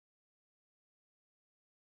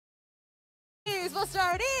series will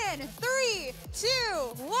start in 3, 2,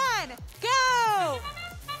 1, go!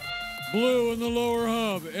 Blue in the lower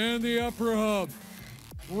hub and the upper hub.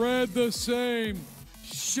 Red the same.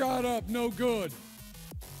 Shot up, no good.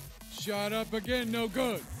 Shot up again, no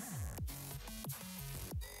good.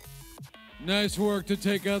 Nice work to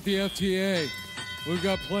take out the FTA. We've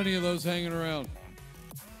got plenty of those hanging around.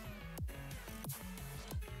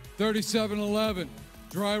 37-11,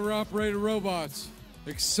 driver-operated robots.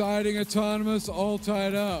 Exciting, autonomous, all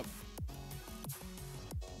tied up.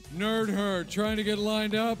 Nerd Herd trying to get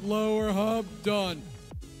lined up, lower hub, done.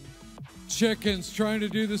 Chickens trying to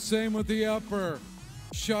do the same with the upper.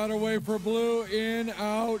 Shot away for blue, in,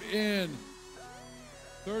 out, in.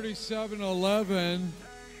 37-11,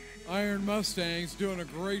 Iron Mustangs doing a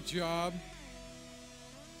great job.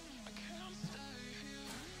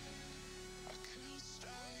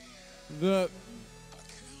 The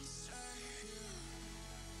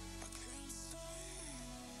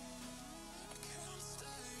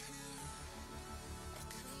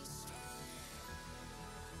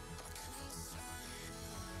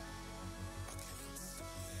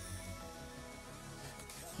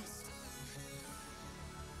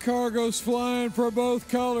Cargo's flying for both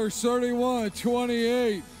colors,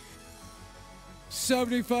 31-28.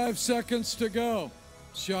 75 seconds to go.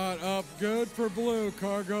 Shot up good for blue,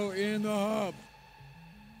 Cargo in the hub.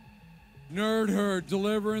 Nerd Herd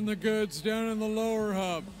delivering the goods down in the lower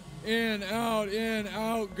hub. In,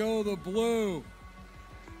 out, go the blue.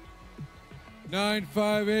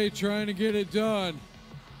 958 trying to get it done.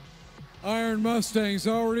 Iron Mustangs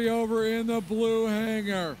already over in the blue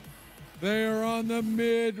hangar. They are on the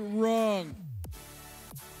mid rung.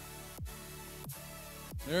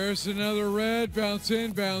 There's another red, bounce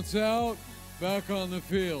in, bounce out, back on the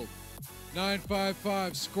field.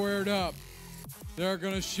 955 squared up. They're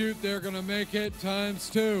gonna shoot, they're gonna make it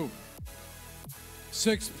 ×2.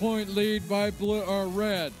 6-point lead by blue or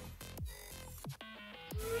red.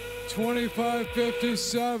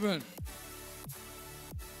 25-57.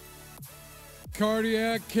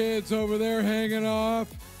 Cardiac kids over there hanging off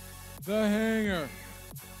the hangar.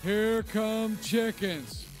 Here come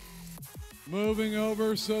chickens. Moving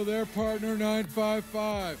over, so their partner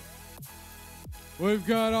 955. We've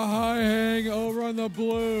got a high hang over on the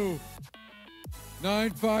blue.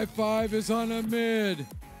 955 is on a mid.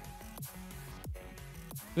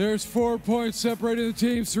 There's 4 points separating the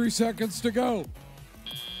teams, 3 seconds to go.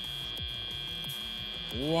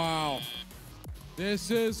 Wow. This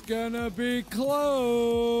is gonna be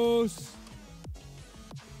close.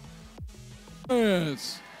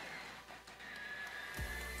 Yes.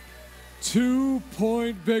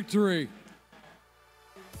 2-point victory.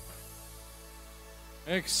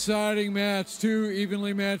 Exciting match, 2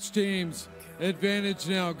 evenly matched teams. Advantage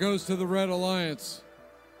now goes to the Red Alliance.